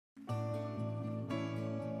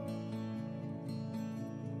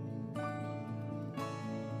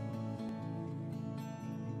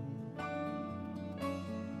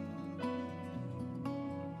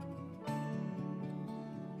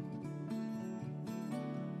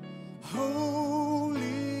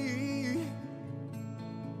Holy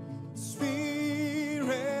Spirit,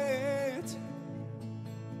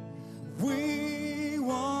 we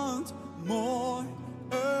want more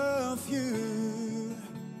of you.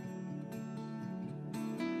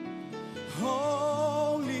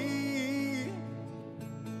 Holy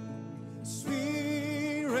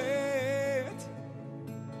Spirit,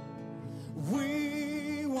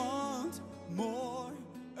 we want more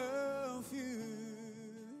of you.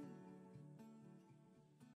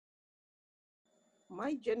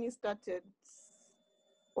 My journey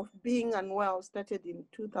of being unwell started in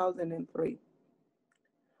 2003.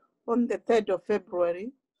 On the 3rd of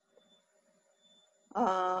February,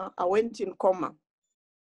 I went in coma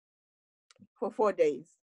for 4 days.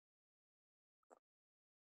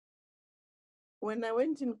 When I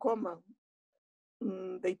went in coma,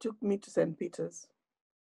 they took me to St. Peter's,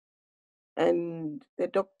 and the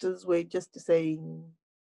doctors were just saying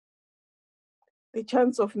the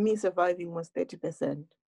chance of me surviving was 30%.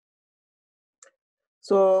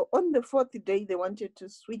 So on the 4th day, they wanted to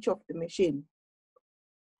switch off the machine.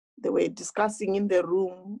 They were discussing in the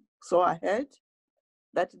room, so I heard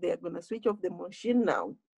that they are going to switch off the machine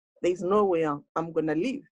now. There's no way I'm going to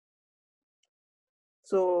leave.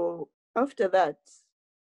 So after that,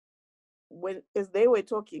 as they were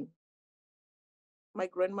talking, my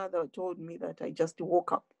grandmother told me that I just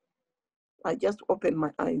woke up. I just opened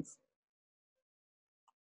my eyes.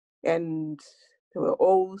 And they were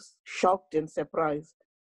all shocked and surprised.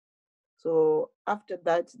 So after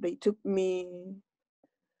that, they took me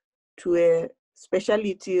to a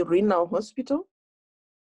specialty renal hospital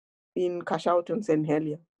in Kashauton, St.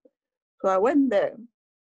 Helier. So I went there,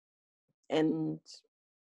 and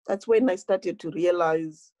that's when I started to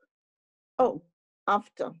realize,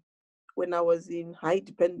 when I was in high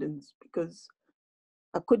dependence, because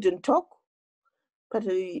I couldn't talk, but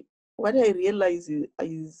what I realized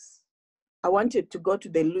is I wanted to go to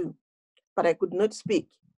the loo, but I could not speak,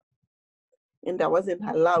 and I wasn't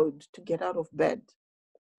allowed to get out of bed.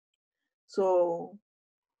 So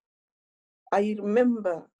I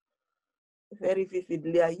remember very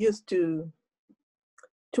vividly, I used to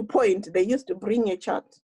point. They used to bring a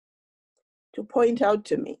chart to point out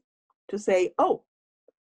to me, to say,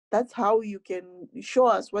 that's how you can show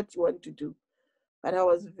us what you want to do. But I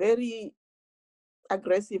was very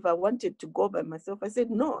aggressive. I wanted to go by myself. I said,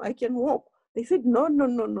 no, I can walk. They said, no,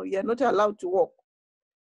 you're not allowed to walk.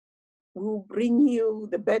 We'll bring you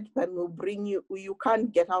the bedpan, you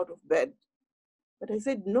can't get out of bed. But I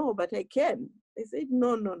said, no, but I can. They said,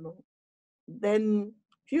 no. Then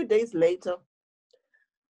a few days later,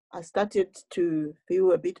 I started to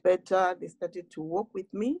feel a bit better. They started to walk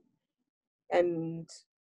with me. And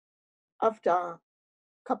after a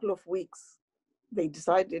couple of weeks, they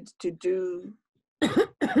decided to do,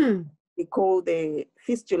 they call the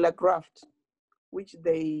fistula graft, which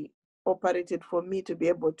they operated for me to be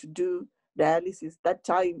able to do dialysis. That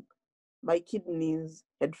time, my kidneys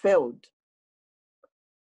had failed.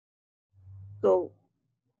 So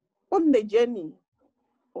on the journey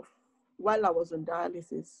of while I was on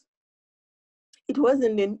dialysis, it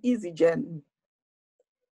wasn't an easy journey.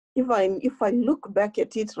 If I look back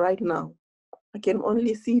at it right now, I can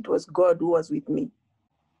only see it was God who was with me.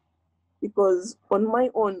 Because on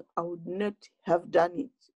my own, I would not have done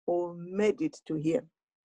it or made it to here.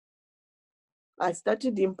 I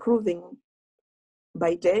started improving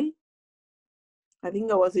by day. I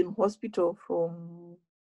think I was in hospital from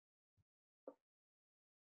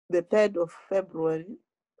the 3rd of February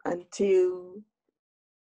until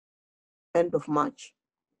end of March.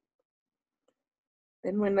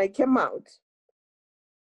 And when I came out,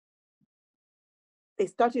 they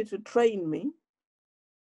started to train me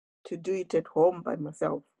to do it at home by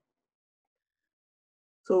myself.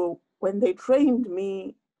 So when they trained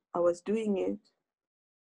me, I was doing it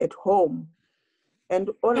at home. And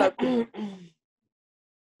all I could,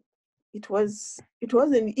 it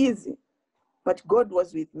wasn't easy, but God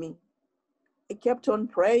was with me. I kept on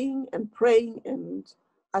praying and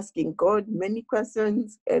asking God many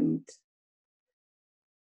questions. And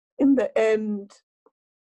in the end,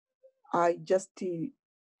 I just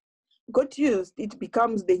got used. It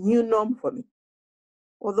becomes the new norm for me.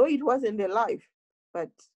 Although it wasn't a life,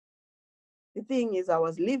 but the thing is I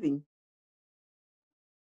was living.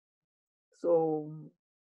 So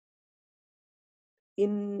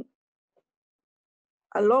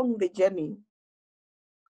along the journey,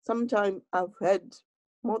 sometimes I've had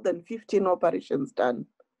more than 15 operations done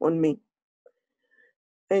on me.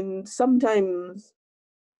 And sometimes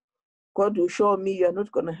God will show me you're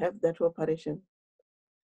not going to have that operation.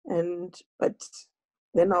 But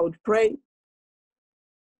then I would pray.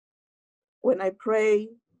 when I pray,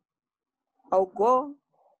 I'll go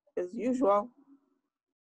as usual.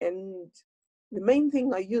 And the main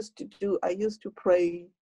thing I used to do, I used to pray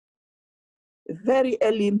very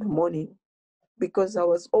early in the morning, because I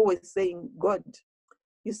was always saying, God,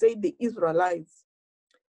 you say the Israelites,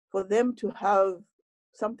 for them to have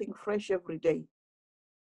something fresh every day,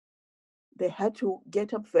 they had to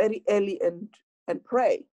get up very early and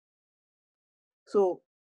pray. So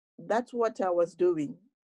that's what I was doing.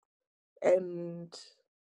 And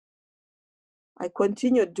I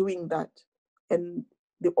continued doing that. And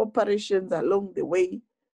the operations along the way,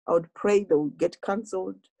 I would pray, they would get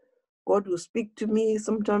cancelled. God will speak to me.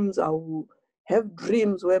 Sometimes I will have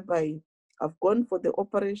dreams whereby I've gone for the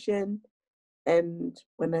operation, and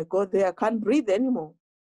when I go there, I can't breathe anymore.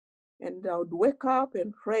 And I would wake up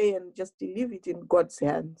and pray and just leave it in God's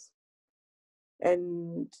hands.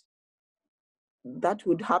 And that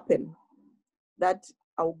would happen, that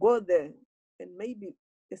I'll go there and maybe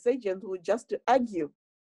the surgeons would just argue.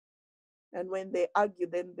 And when they argue,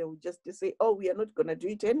 then they would just say, oh, we are not going to do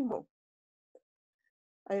it anymore.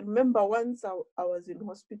 I remember once I was in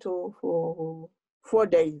hospital for 4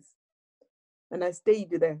 days, and I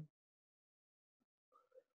stayed there.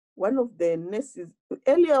 One of the nurses,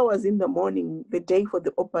 early hours in the morning, the day for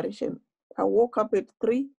the operation, I woke up at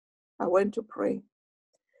 3, I went to pray.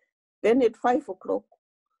 Then at 5 o'clock,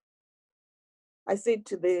 I said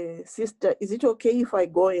to the sister, is it okay if I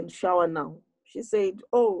go and shower now? She said,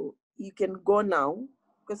 oh, you can go now,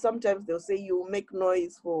 because sometimes they'll say you make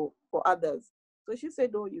noise for others. So she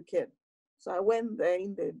said, oh, you can. So I went there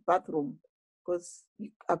in the bathroom because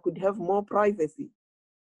I could have more privacy.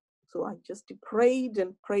 So I just prayed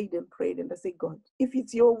and prayed and prayed. And I said, God, if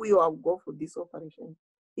it's your will, I'll go for this operation.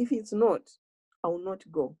 If it's not, I will not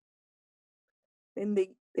go. And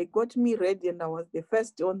they got me ready, and I was the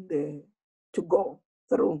first to go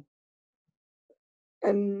through.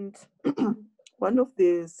 And one of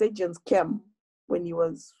the surgeons came when he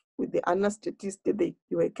was with the anesthetist. They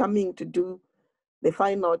were coming to do the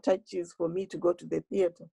final touches for me to go to the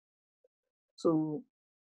theater. So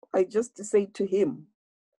I just said to him,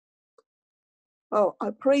 oh,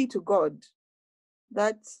 I pray to God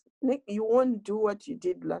that you won't do what you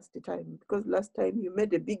did last time, because last time you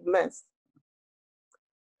made a big mess.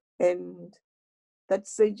 And that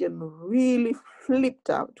surgeon really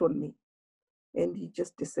flipped out on me. And he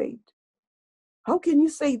just said, how can you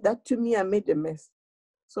say that to me? I made a mess.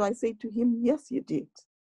 So I said to him, yes, you did.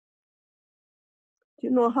 Do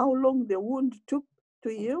you know how long the wound took to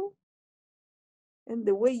heal? And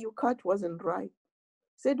the way you cut wasn't right.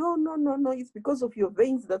 He said, oh, no, it's because of your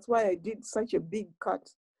veins. That's why I did such a big cut.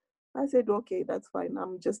 I said, okay, that's fine.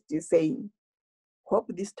 I'm just saying, hope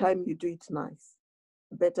this time you do it nice,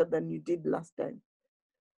 better than you did last time.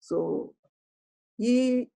 So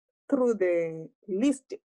he threw the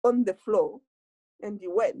list on the floor and he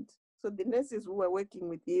went. So the nurses who were working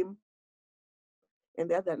with him and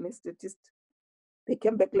the other anesthetist, they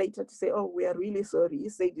came back later to say, oh, we are really sorry. He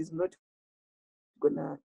said he's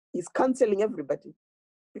canceling everybody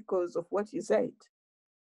because of what he said.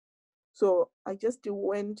 So I just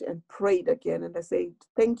went and prayed again, and I said,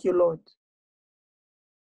 thank you, Lord.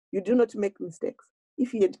 You do not make mistakes.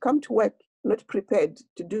 If he had come to work not prepared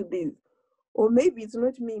to do this, or maybe it's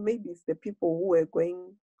not me, maybe it's the people who are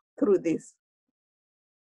going through this,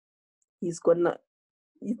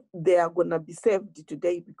 they are gonna be saved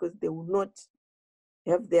today because they will not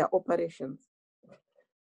have their operations.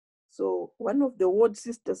 So one of the ward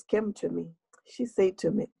sisters came to me. She said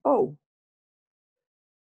to me, oh,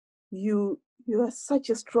 you are such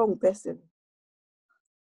a strong person.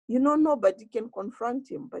 You know, nobody can confront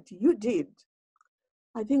him, but you did.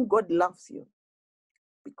 I think God loves you,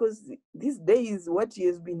 because these days, what he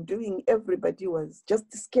has been doing, everybody was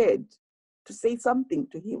just scared to say something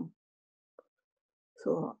to him.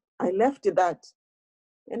 So I left that.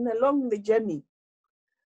 And along the journey,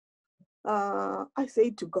 I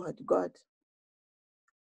said to God, God,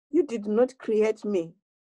 you did not create me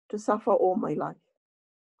to suffer all my life.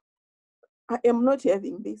 I am not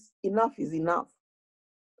having this. Enough is enough.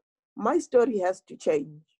 My story has to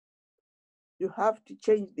change. You have to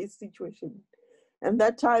change this situation. And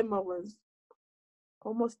that time I was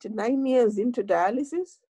almost 9 years into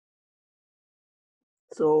dialysis.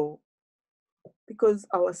 So, because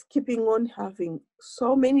I was keeping on having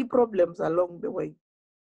so many problems along the way.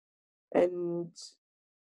 And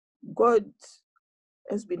God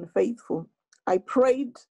has been faithful. I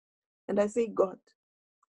prayed and I say, God,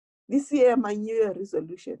 this year, my New Year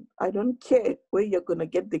resolution, I don't care where you're going to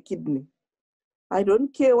get the kidney. I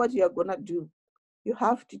don't care what you're going to do. You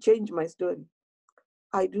have to change my story.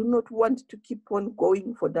 I do not want to keep on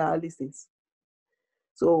going for dialysis.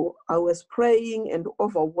 So I was praying and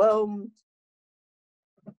overwhelmed.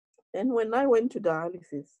 And when I went to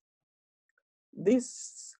dialysis,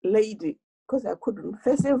 this lady, because I couldn't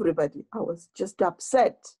face everybody, I was just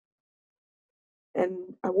upset.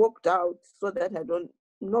 And I walked out so that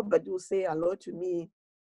nobody will say hello to me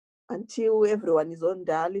until everyone is on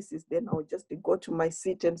dialysis. Then I'll just go to my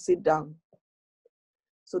seat and sit down.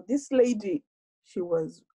 So this lady, she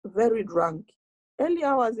was very drunk. Early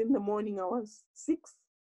hours in the morning, I was 6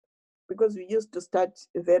 because we used to start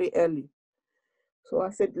very early. So I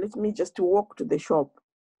said, let me just walk to the shop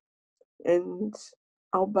and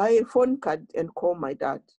I'll buy a phone card and call my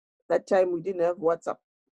dad. That time we didn't have WhatsApp.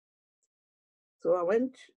 So I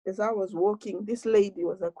went, as I was walking, this lady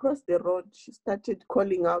was across the road. She started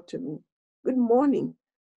calling out to me, good morning.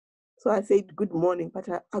 So I said, good morning, but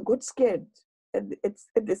I got scared. At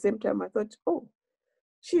the same time, I thought, oh,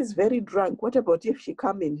 she's very drunk. What about if she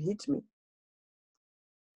come and hit me?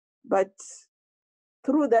 But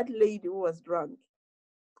through that lady who was drunk,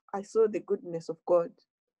 I saw the goodness of God.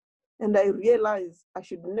 And I realized I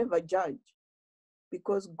should never judge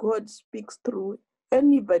because God speaks through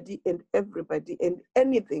anybody and everybody and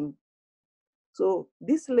anything. So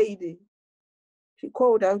this lady, she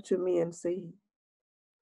called out to me and said,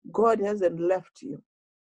 God hasn't left you.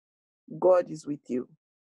 God is with you.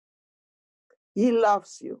 He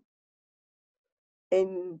loves you.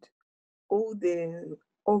 And all the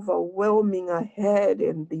overwhelming I had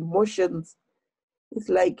and the emotions, it's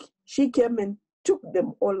like she came and took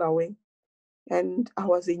them all away. And I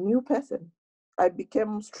was a new person. I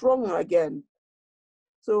became strong again.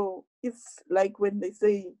 So it's like when they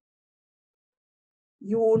say,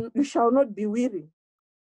 you shall not be weary.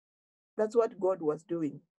 That's what God was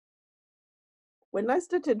doing. When I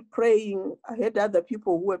started praying, I had other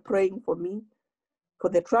people who were praying for me for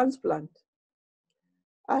the transplant.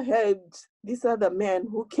 I had this other man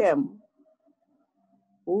who came,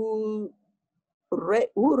 who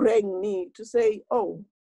rang me to say, oh,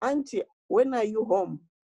 Auntie, when are you home?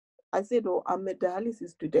 I said, oh, I'm at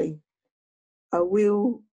dialysis today. I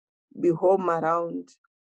will be home around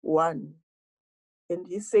 1. And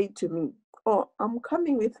he said to me, oh, I'm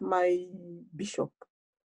coming with my bishop.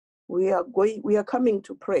 We are coming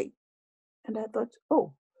to pray. And I thought,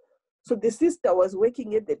 oh, so the sister was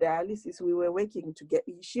working at the dialysis. We were working together.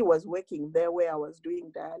 She was working there where I was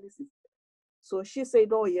doing dialysis. So she said,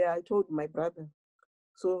 oh yeah, I told my brother.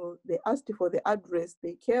 So they asked for the address.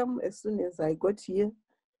 They came as soon as I got here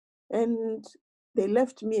and they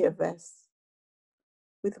left me a verse.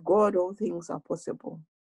 With God, all things are possible.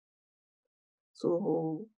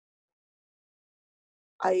 So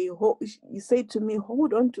he said to me,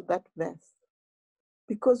 hold on to that verse.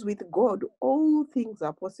 Because with God, all things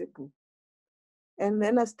are possible. And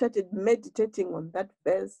then I started meditating on that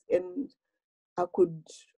verse and I could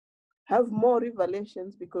have more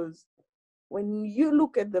revelations because when you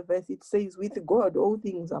look at the verse, it says, with God, all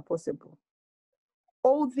things are possible.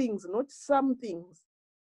 All things, not some things.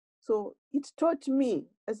 So it taught me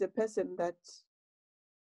as a person that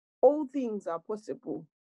all things are possible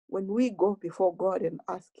when we go before God and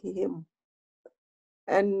ask Him.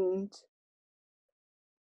 And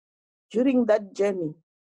during that journey,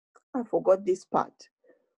 I forgot this part.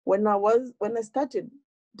 When I started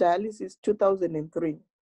dialysis 2003,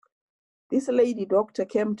 this lady doctor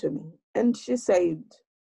came to me and she said,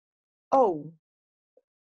 oh,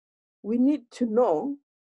 we need to know,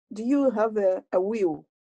 do you have a will?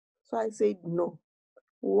 So I said, no.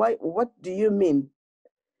 Why? What do you mean?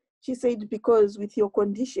 She said, because with your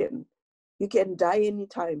condition, you can die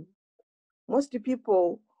anytime. Most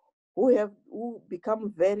people who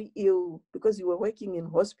become very ill because you were working in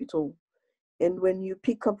hospital, and when you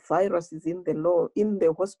pick up viruses in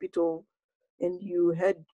the hospital, and you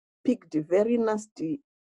had picked a very nasty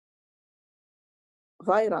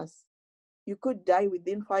virus, you could die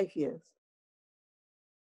within 5 years.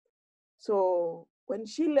 So when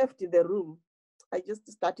she left the room, I just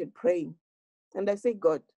started praying. And I said,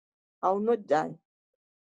 God, I'll not die.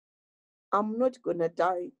 I'm not going to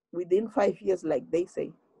die within 5 years like they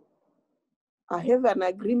say. I have an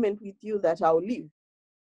agreement with you that I'll live.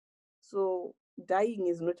 So dying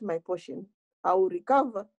is not my portion. I will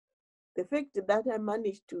recover. The fact that I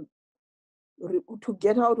managed to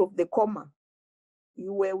get out of the coma,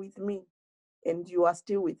 you were with me and you are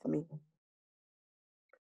still with me.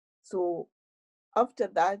 So after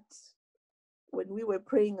that, when we were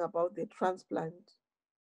praying about the transplant,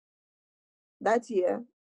 that year,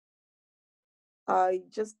 I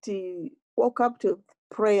just woke up to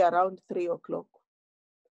pray around 3 o'clock.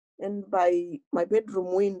 And by my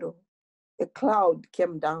bedroom window, a cloud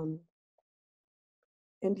came down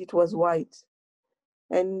and it was white.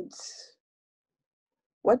 And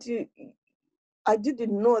I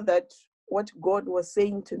didn't know that what God was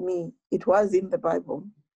saying to me, it was in the Bible,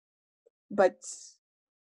 but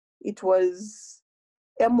it was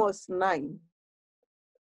Amos 9.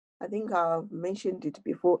 I think I've mentioned it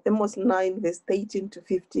before. Amos 9, verse 13 to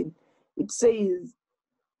 15. It says,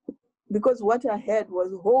 because what I heard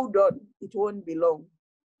was, hold on, it won't be long.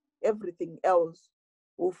 Everything else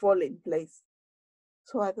will fall in place.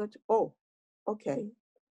 So I thought, oh, okay.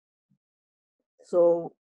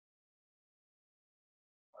 So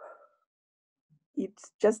it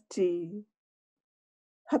just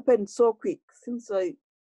happened so quick since the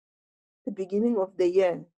beginning of the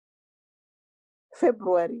year.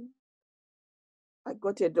 February, I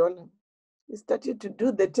got $1. I started to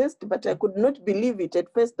do the test, but I could not believe it.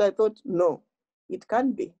 At first, I thought, no, it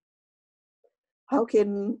can't be. How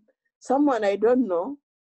can someone I don't know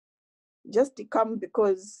just come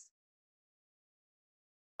because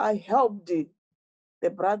I helped the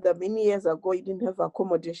brother many years ago? He didn't have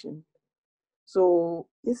accommodation. So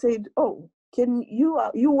he said, oh, can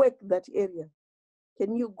you work that area?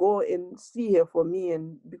 Can you go and see her for me?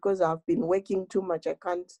 And because I've been working too much, I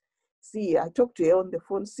can't see her. I talked to her on the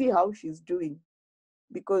phone, see how she's doing,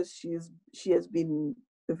 because she has been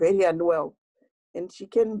very unwell, and she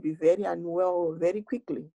can be very unwell very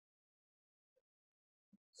quickly.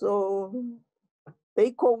 So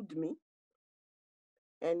they called me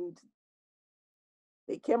and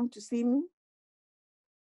they came to see me.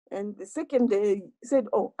 And the second day he said,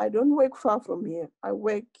 oh, I don't work far from here. I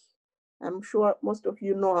work, I'm sure most of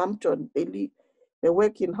you know Hampton. They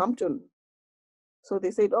work in Hampton. So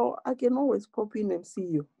they said, oh, I can always pop in and see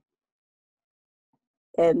you.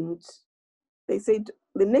 And they said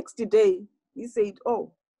the next day, he said,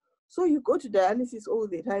 oh, so you go to dialysis all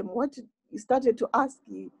the time. He started to ask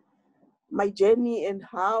my journey and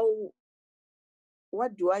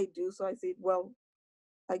what do I do? So I said, well,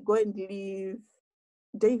 I go and leave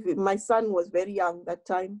David. My son was very young that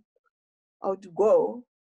time. I would go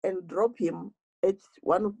and drop him at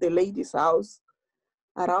one of the ladies' house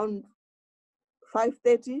around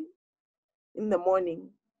 5:30 in the morning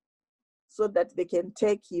so that they can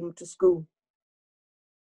take him to school.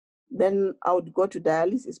 Then I would go to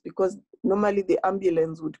dialysis because normally the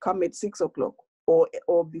ambulance would come at 6 o'clock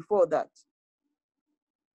or before that.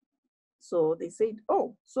 So they said,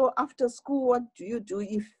 oh, so after school, what do you do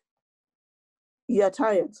if you are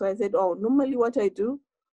tired? So I said, oh, normally what I do,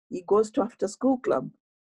 he goes to after school club.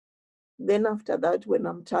 Then after that, when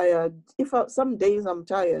I'm tired, some days I'm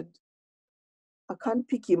tired, I can't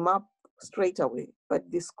pick him up straight away.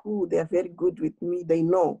 But the school, they're very good with me. They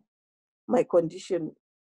know my condition.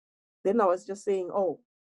 Then I was just saying, oh,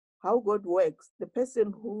 how God works. The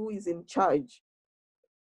person who is in charge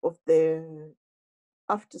of the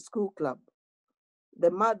after school club,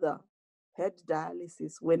 the mother had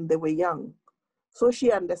dialysis when they were young. So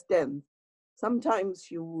she understands. Sometimes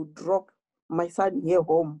she would drop my son here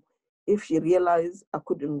home if she realized I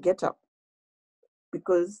couldn't get up,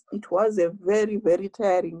 because it was a very, very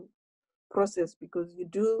tiring process, because you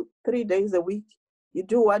do 3 days a week, you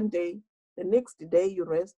do 1 day, the next day you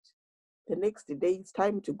rest, the next day it's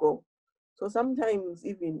time to go. So sometimes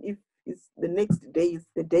even if it's the next day is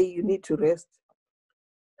the day you need to rest,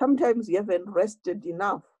 sometimes you haven't rested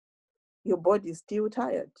enough. Your body is still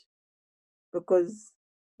tired because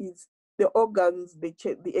it's the organs, the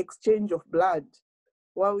exchange of blood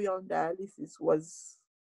while we're on dialysis was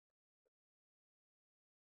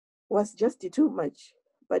just too much.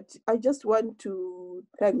 But I just want to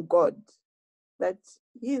thank God that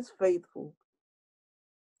He is faithful.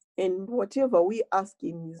 And whatever we ask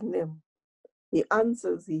in His name, He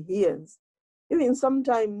answers, He hears. Even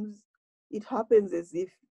sometimes it happens as if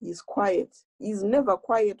He's quiet. He's never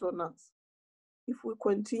quiet on us. If we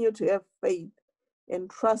continue to have faith and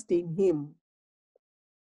trust in Him,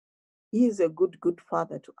 He is a good, good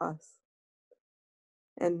Father to us.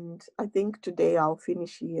 And I think today I'll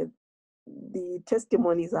finish here. The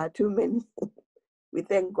testimonies are too many. We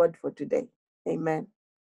thank God for today. Amen.